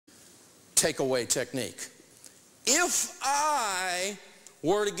takeaway technique. If I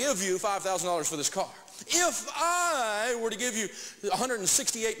were to give you $5,000 for this car, if I were to give you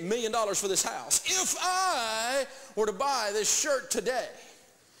 $168 million for this house, if I were to buy this shirt today,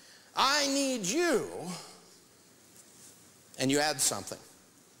 I need you, and you add something.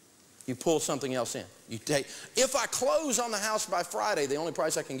 You pull something else in. You take, if I close on the house by Friday, the only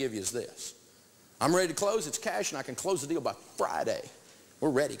price I can give you is this. I'm ready to close, it's cash, and I can close the deal by Friday. We're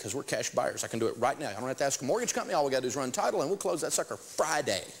ready because we're cash buyers. I can do it right now. I don't have to ask a mortgage company. All we got to do is run title, and we'll close that sucker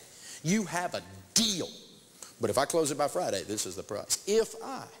Friday. You have a deal. But if I close it by Friday, this is the price. If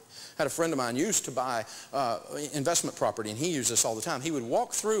I had a friend of mine used to buy investment property, and he used this all the time. He would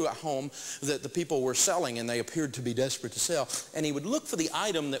walk through a home that the people were selling, and they appeared to be desperate to sell, and he would look for the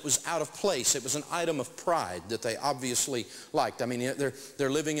item that was out of place. It was an item of pride that they obviously liked. I mean, they're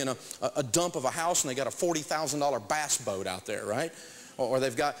living in a dump of a house, and they got a $40,000 bass boat out there, right? Or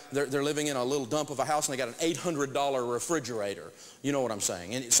they're living in a little dump of a house, and they got an $800 refrigerator. You know what I'm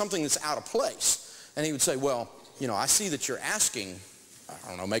saying? And it's something that's out of place. And he would say, well, you know, I see that you're asking, I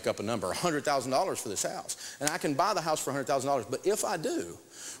don't know, make up a number, $100,000 for this house. And I can buy the house for $100,000, but if I do,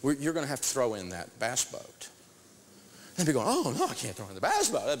 you're going to have to throw in that bass boat. And they'd be going, oh, no, I can't throw in the bass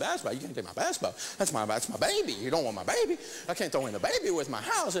boat. That bass boat, you can't take my bass boat. That's my baby. You don't want my baby. I can't throw in the baby with my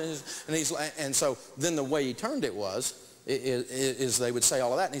house. And so then the way he turned it is they would say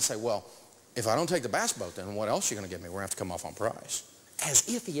all of that, and he'd say, well, if I don't take the bass boat, then what else are you going to give me? We're going to have to come off on price. As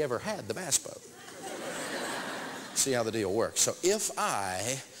if he ever had the bass boat. See how the deal works. So if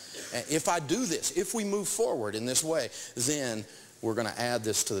I do this, if we move forward in this way, then we're going to add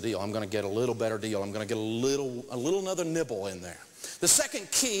this to the deal. I'm going to get a little better deal. I'm going to get a little another nibble in there. The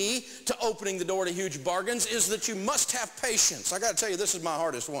second key to opening the door to huge bargains is that you must have patience. I got to tell you, this is my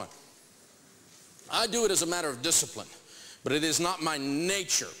hardest one. I do it as a matter of discipline, but it is not my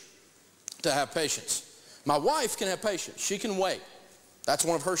nature to have patience. My wife can have patience. She can wait. That's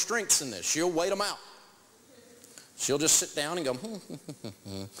one of her strengths in this. She'll wait them out. She'll just sit down and go,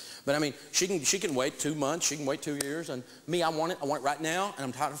 But I mean, she can wait 2 months, she can wait 2 years, and me, I want it right now, and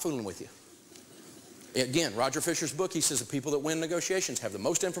I'm tired of fooling with you. Again, Roger Fisher's book, he says the people that win negotiations have the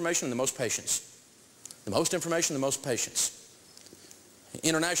most information and the most patience. The most information and the most patience.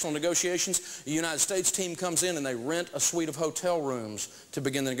 International negotiations, the United States team comes in and they rent a suite of hotel rooms to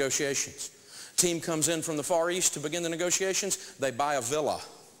begin the negotiations. Team comes in from the Far East to begin the negotiations, they buy a villa.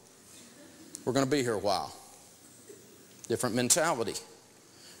 We're going to be here a while. Different mentality.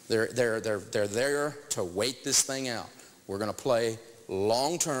 They're there to wait this thing out. We're going to play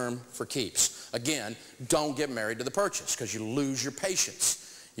long term for keeps. Again, don't get married to the purchase because you lose your patience.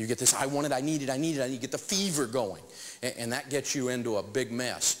 You get this, I want it, I need it, I need it, you get the fever going. And that gets you into a big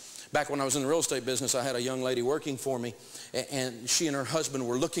mess. Back when I was in the real estate business, I had a young lady working for me, and she and her husband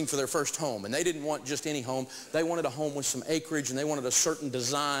were looking for their first home. And they didn't want just any home. They wanted a home with some acreage, and they wanted a certain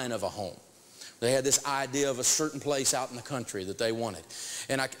design of a home. They had this idea of a certain place out in the country that they wanted.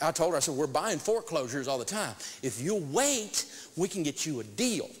 And I told her, I said, we're buying foreclosures all the time. If you'll wait, we can get you a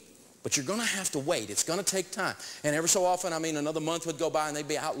deal. But you're going to have to wait. It's going to take time. And every so often, I mean, another month would go by, and they'd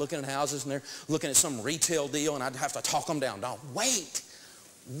be out looking at houses, and they're looking at some retail deal, and I'd have to talk them down. No, wait,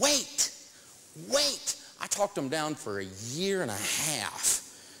 wait, wait. I talked them down for a year and a half.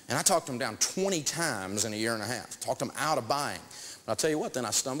 And I talked them down 20 times in a year and a half. Talked them out of buying. I'll tell you what, then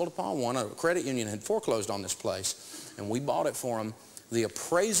I stumbled upon one. A credit union had foreclosed on this place, and we bought it for them. The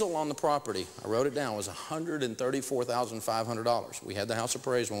appraisal on the property, I wrote it down, was $134,500. We had the house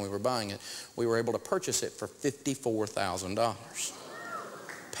appraised when we were buying it. We were able to purchase it for $54,000.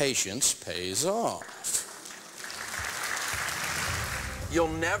 Patience pays off. You'll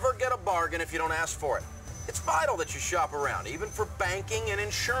never get a bargain if you don't ask for it. It's vital that you shop around, even for banking and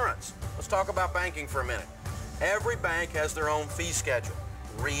insurance. Let's talk about banking for a minute. Every bank has their own fee schedule.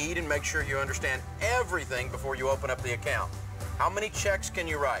 Read and make sure you understand everything before you open up the account. How many checks can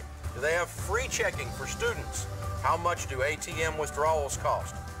you write? Do they have free checking for students? How much do ATM withdrawals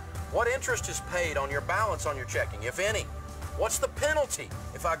cost? What interest is paid on your balance on your checking, if any? What's the penalty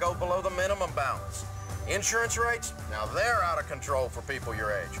if I go below the minimum balance? Insurance rates? Now they're out of control for people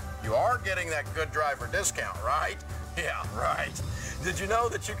your age. You are getting that good driver discount, right? Yeah, right. Did you know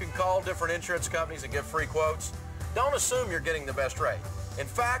that you can call different insurance companies and get free quotes? Don't assume you're getting the best rate. In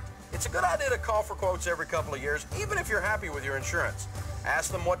fact, it's a good idea to call for quotes every couple of years, even if you're happy with your insurance.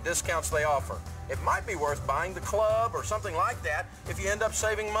 Ask them what discounts they offer. It might be worth buying the club or something like that if you end up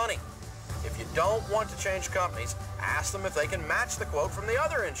saving money. If you don't want to change companies, ask them if they can match the quote from the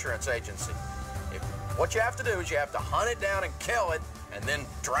other insurance agency. What you have to do is you have to hunt it down and kill it and then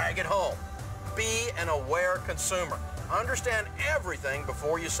drag it home. Be an aware consumer. Understand everything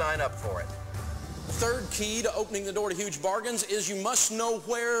before you sign up for it. Third key to opening the door to huge bargains is you must know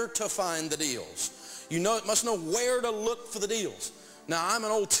where to find the deals. You must know where to look for the deals. Now, I'm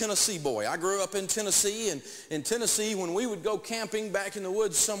an old Tennessee boy. I grew up in Tennessee, and in Tennessee, when we would go camping back in the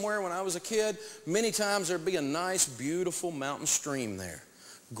woods somewhere when I was a kid, many times there'd be a nice, beautiful mountain stream there.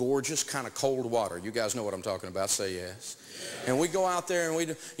 Gorgeous, kind of cold water. You guys know what I'm talking about. Say yes. And we'd go out there and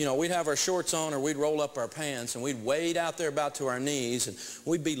we'd have our shorts on, or we'd roll up our pants, and we'd wade out there about to our knees, and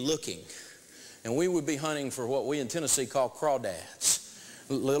we'd be looking. And we would be hunting for what we in Tennessee call crawdads.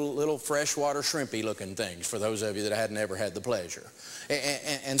 Little freshwater shrimpy looking things, for those of you that had never had the pleasure.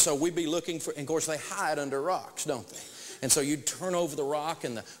 And so we'd be looking for, and of course they hide under rocks, don't they? And so you'd turn over the rock,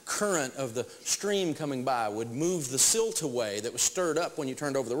 and the current of the stream coming by would move the silt away that was stirred up when you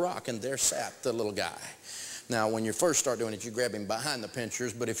turned over the rock, and there sat the little guy. Now, when you first start doing it, you grab him behind the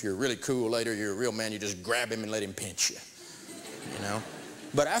pinchers, but if you're really cool later, you're a real man, you just grab him and let him pinch you, you know?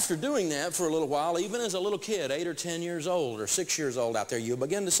 But after doing that for a little while, even as a little kid, 8 or 10 years old or 6 years old out there, you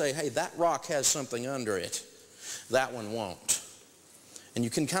begin to say, hey, that rock has something under it. That one won't. And you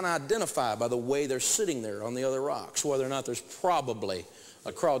can kind of identify by the way they're sitting there on the other rocks whether or not there's probably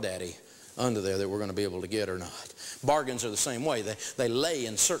a crawdaddy under there that we're going to be able to get or not. Bargains are the same way. They lay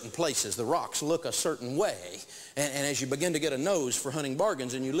in certain places. The rocks look a certain way. And as you begin to get a nose for hunting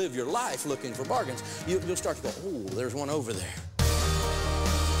bargains and you live your life looking for bargains, you'll start to go, oh, there's one over there.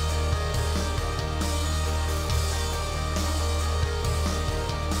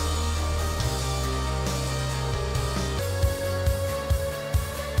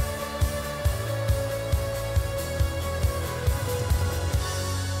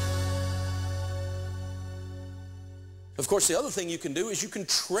 Of course, the other thing you can do is you can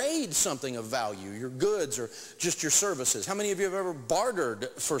trade something of value, your goods or just your services. How many of you have ever bartered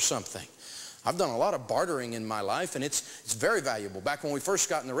for something? I've done a lot of bartering in my life, and it's very valuable. Back when we first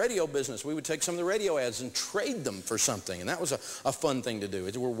got in the radio business, we would take some of the radio ads and trade them for something, and that was a fun thing to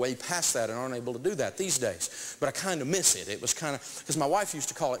do. We're way past that and aren't able to do that these days, but I kind of miss it. It was kind of, because my wife used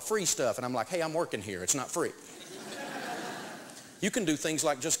to call it free stuff, and I'm like, hey, I'm working here. It's not free. You can do things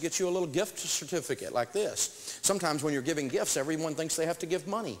like just get you a little gift certificate like this. Sometimes when you're giving gifts, everyone thinks they have to give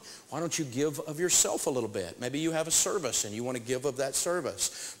money. Why don't you give of yourself a little bit? Maybe you have a service and you want to give of that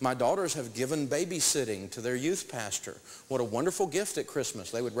service. My daughters have given babysitting to their youth pastor. What a wonderful gift at Christmas.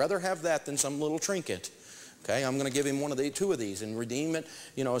 They would rather have that than some little trinket. Okay, I'm going to give him two of these and redeem it.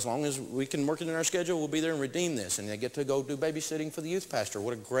 You know, as long as we can work it in our schedule, we'll be there and redeem this. And they get to go do babysitting for the youth pastor.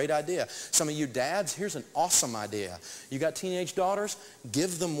 What a great idea. Some of you dads, here's an awesome idea. You got teenage daughters?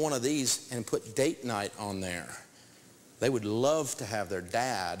 Give them one of these and put date night on there. They would love to have their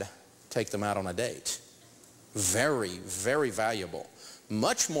dad take them out on a date. Very, very valuable.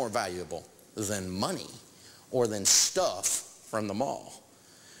 Much more valuable than money or than stuff from the mall.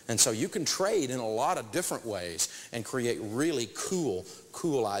 And so you can trade in a lot of different ways and create really cool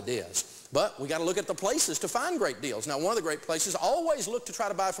ideas. But we got to look at the places to find great deals. Now, one of the great places, always look to try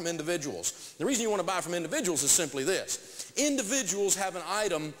to buy from individuals. The reason you want to buy from individuals is simply this. Individuals have an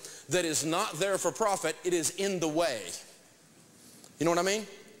item that is not there for profit. It is in the way. You know what I mean?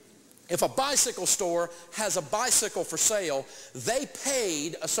 If a bicycle store has a bicycle for sale, they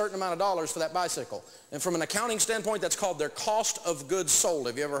paid a certain amount of dollars for that bicycle. And from an accounting standpoint, that's called their cost of goods sold.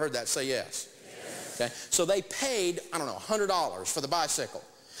 Have you ever heard that? Say yes. Yes. Okay. So they paid, I don't know, $100 for the bicycle.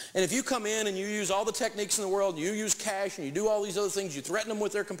 And if you come in and you use all the techniques in the world, you use cash and you do all these other things, you threaten them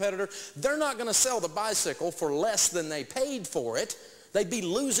with their competitor, they're not going to sell the bicycle for less than they paid for it. They'd be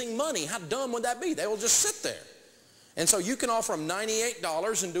losing money. How dumb would that be? They will just sit there. And so you can offer them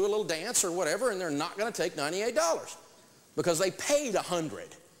 $98 and do a little dance or whatever, and they're not going to take $98 because they paid $100.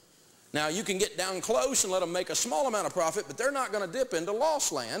 Now, you can get down close and let them make a small amount of profit, but they're not going to dip into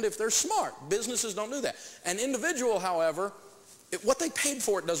loss land if they're smart. Businesses don't do that. An individual, however, what they paid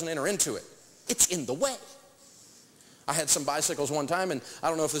for it doesn't enter into it. It's in the way. I had some bicycles one time, and I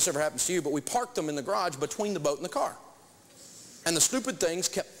don't know if this ever happens to you, but we parked them in the garage between the boat and the car. And the stupid things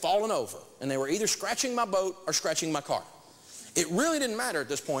kept falling over, and they were either scratching my boat or scratching my car. It really didn't matter at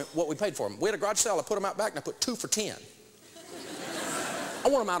this point what we paid for them. We had a garage sale. I put them out back, and I put 2 for $10. I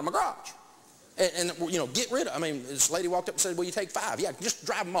want them out of my garage. And you know, get rid of them. I mean, this lady walked up and said, will you take 5? Yeah, just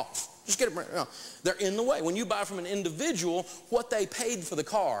drive them off. Just get them. You know, they're in the way. When you buy from an individual, what they paid for the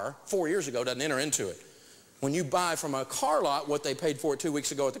car 4 years ago doesn't enter into it. When you buy from a car lot, what they paid for it 2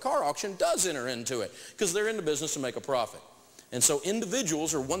 weeks ago at the car auction does enter into it because they're in the business to make a profit. And so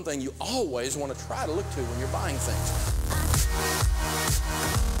individuals are one thing you always want to try to look to when you're buying things.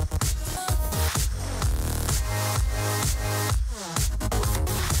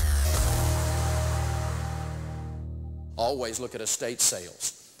 Always look at estate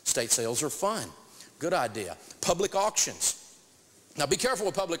sales. Estate sales are fun. Good idea. Public auctions. Now be careful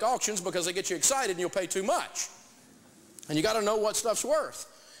with public auctions because they get you excited and you'll pay too much. And you got to know what stuff's worth.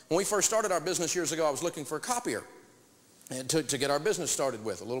 When we first started our business years ago, I was looking for a copier to get our business started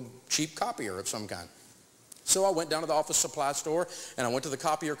with, a little cheap copier of some kind. So I went down to the office supply store and I went to the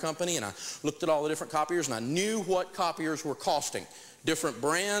copier company and I looked at all the different copiers and I knew what copiers were costing. Different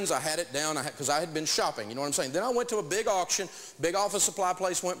brands, I had it down because I had been shopping, you know what I'm saying? Then I went to a big auction, big office supply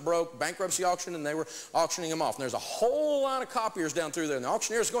place went broke, bankruptcy auction, and they were auctioning them off. And there's a whole lot of copiers down through there. And the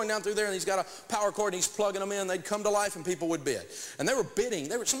auctioneer's going down through there and he's got a power cord and he's plugging them in. They'd come to life and people would bid. And they were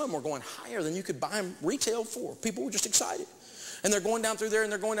bidding. Some of them were going higher than you could buy them retail for. People were just excited. And they're going down through there,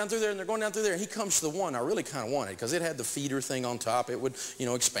 and they're going down through there, and they're going down through there. And he comes to the one I really kind of wanted because it had the feeder thing on top. It would,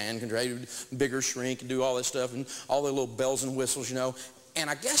 expand, contract, bigger, shrink, and do all that stuff, and all the little bells and whistles, And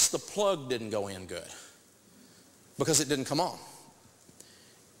I guess the plug didn't go in good because it didn't come on.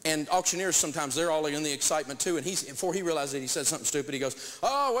 And auctioneers sometimes, they're all in the excitement too. And before he realized it, he said something stupid. He goes,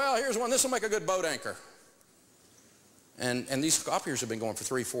 oh, well, here's one. This will make a good boat anchor. And these copiers have been going for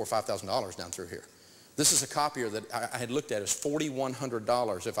 $3,000, $4,000, $5,000 down through here. This is a copier that I had looked at as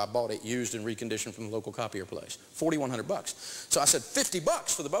 $4,100 if I bought it used and reconditioned from the local copier place. $4,100. So I said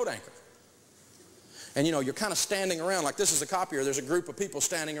 $50 for the boat anchor. And you're kind of standing around like this is a copier. There's a group of people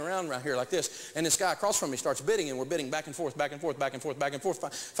standing around right here like this. And this guy across from me starts bidding, and we're bidding back and forth, back and forth, back and forth, back and forth.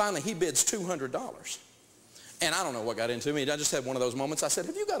 Finally, he bids $200. And I don't know what got into me. I just had one of those moments. I said,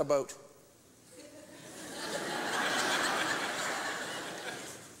 have you got a boat?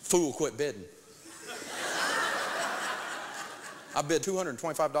 Fool, quit bidding. I bid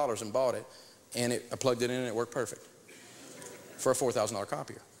 $225 and bought it, and I plugged it in and it worked perfect for a $4,000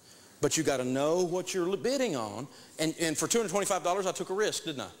 copier. But you got to know what you're bidding on. And for $225, I took a risk,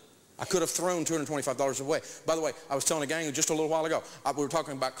 didn't I? I could have thrown $225 away. By the way, I was telling a gang just a little while ago, we were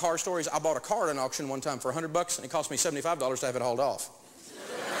talking about car stories. I bought a car at an auction one time for $100, and it cost me $75 to have it hauled off.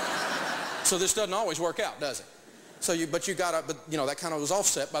 So this doesn't always work out, does it? So that kind of was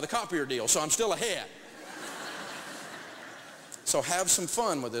offset by the copier deal, so I'm still ahead. So have some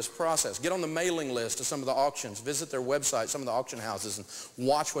fun with this process. Get on the mailing list of some of the auctions. Visit their website, some of the auction houses, and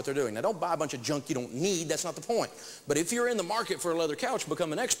watch what they're doing. Now, don't buy a bunch of junk you don't need. That's not the point. But if you're in the market for a leather couch,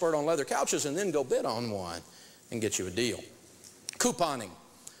 become an expert on leather couches and then go bid on one and get you a deal. Couponing.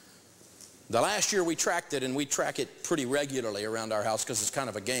 The last year we tracked it, and we track it pretty regularly around our house because it's kind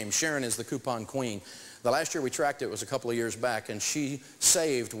of a game. Sharon is the coupon queen. The last year we tracked it was a couple of years back, and she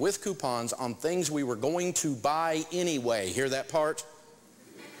saved with coupons on things we were going to buy anyway. Hear that part?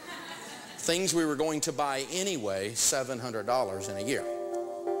 Things we were going to buy anyway, $700 in a year.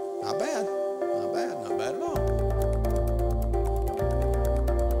 Not bad, not bad, not bad at all.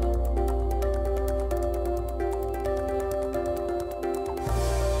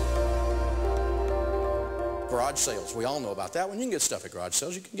 Garage sales, we all know about that one. You can get stuff at garage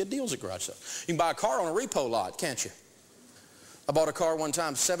sales. You can get deals at garage sales. You can buy a car on a repo lot, can't you? I bought a car one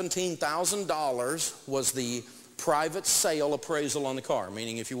time, $17,000 was the private sale appraisal on the car,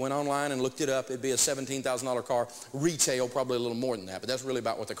 meaning if you went online and looked it up, it'd be a $17,000 car. Retail, probably a little more than that, but that's really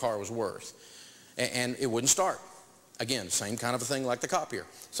about what the car was worth. And it wouldn't start. Again, same kind of a thing like the copier.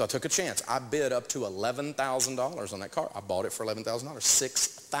 So I took a chance. I bid up to $11,000 on that car. I bought it for $11,000,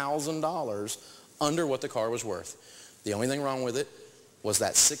 $6,000 under what the car was worth. The only thing wrong with it was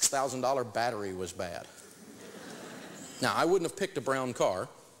that $6,000 battery was bad. Now, I wouldn't have picked a brown car.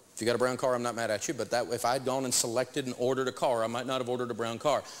 If you got a brown car, I'm not mad at you, but if I had gone and selected and ordered a car, I might not have ordered a brown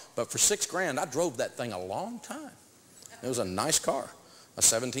car. But for $6,000, I drove that thing a long time. It was a nice car. A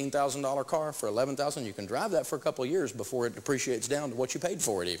 $17,000 car for $11,000, you can drive that for a couple of years before it depreciates down to what you paid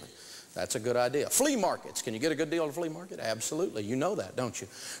for it even. That's a good idea. Flea markets. Can you get a good deal at a flea market? Absolutely. You know that, don't you?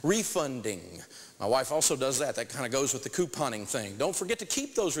 Refunding. My wife also does that. That kind of goes with the couponing thing. Don't forget to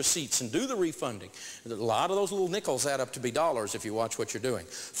keep those receipts and do the refunding. A lot of those little nickels add up to be dollars if you watch what you're doing.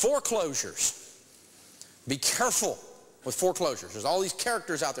 Foreclosures. Be careful with foreclosures. There's all these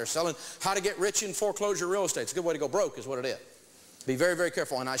characters out there selling how to get rich in foreclosure real estate. It's a good way to go broke is what it is. Be very, very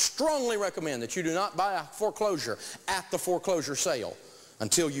careful. And I strongly recommend that you do not buy a foreclosure at the foreclosure sale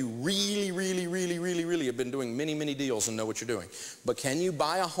until you really have been doing many, many deals and know what you're doing. But can you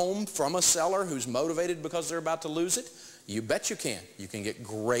buy a home from a seller who's motivated because they're about to lose it? You bet you can. You can get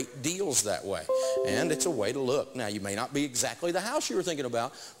great deals that way. And it's a way to look. Now, you may not be exactly the house you were thinking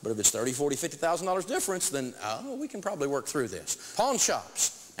about, but if it's $30,000, $40,000, $50,000 difference, then we can probably work through this. Pawn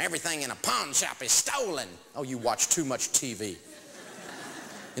shops. Everything in a pawn shop is stolen. Oh, you watch too much TV.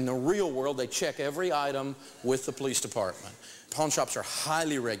 In the real world, they check every item with the police department. Pawn shops are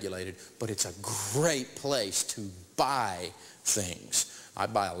highly regulated, but it's a great place to buy things. I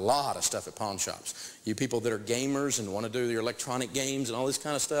buy a lot of stuff at pawn shops. You people that are gamers and want to do your electronic games and all this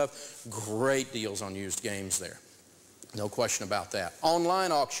kind of stuff, great deals on used games there. No question about that.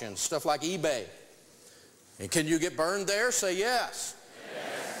 Online auctions, stuff like eBay. And can you get burned there? Say yes.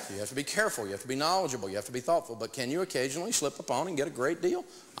 Yes. You have to be careful. You have to be knowledgeable. You have to be thoughtful. But can you occasionally slip upon and get a great deal?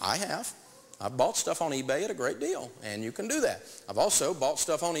 I have. I've bought stuff on eBay at a great deal, and you can do that. I've also bought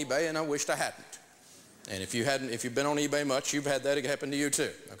stuff on eBay and I wished I hadn't. And if you've been on eBay much, you've had that happen to you too,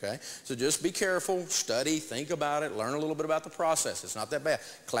 okay? So just be careful, study, think about it, learn a little bit about the process. It's not that bad.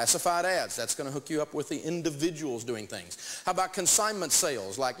 Classified ads, that's going to hook you up with the individuals doing things. How about consignment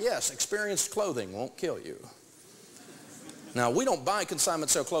sales? Like, yes, experienced clothing won't kill you. Now, we don't buy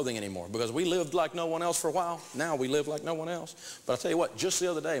consignment sale clothing anymore because we lived like no one else for a while. Now we live like no one else. But I'll tell you what, just the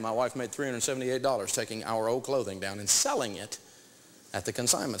other day, my wife made $378 taking our old clothing down and selling it at the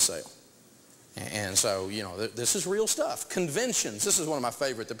consignment sale. And so, you know, this is real stuff. Conventions, this is one of my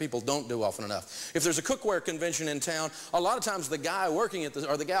favorite that people don't do often enough. If there's a cookware convention in town, a lot of times the guy working at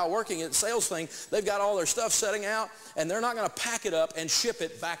or the gal working at the sales thing, they've got all their stuff setting out, and they're not going to pack it up and ship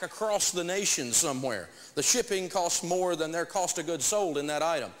it back across the nation somewhere. The shipping costs more than their cost of goods sold in that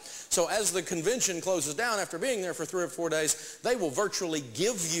item. So as the convention closes down after being there for 3 or 4 days, they will virtually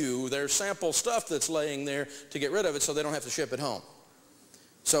give you their sample stuff that's laying there to get rid of it so they don't have to ship it home.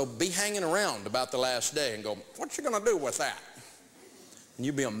 So be hanging around about the last day and go, what you going to do with that? And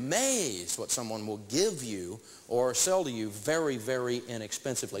you'll be amazed what someone will give you or sell to you very, very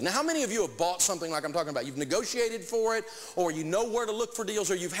inexpensively. Now, how many of you have bought something like I'm talking about? You've negotiated for it, or you know where to look for deals,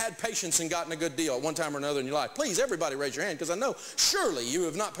 or you've had patience and gotten a good deal at one time or another in your life? Please, everybody raise your hand, because I know surely you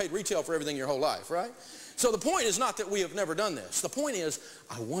have not paid retail for everything your whole life, right? So the point is not that we have never done this. The point is,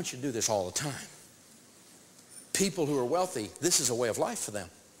 I want you to do this all the time. People who are wealthy, this is a way of life for them.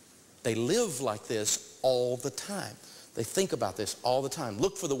 They live like this all the time. They think about this all the time.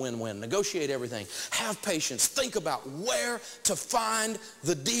 Look for the win-win. Negotiate everything. Have patience. Think about where to find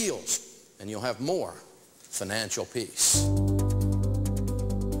the deals. And you'll have more financial peace.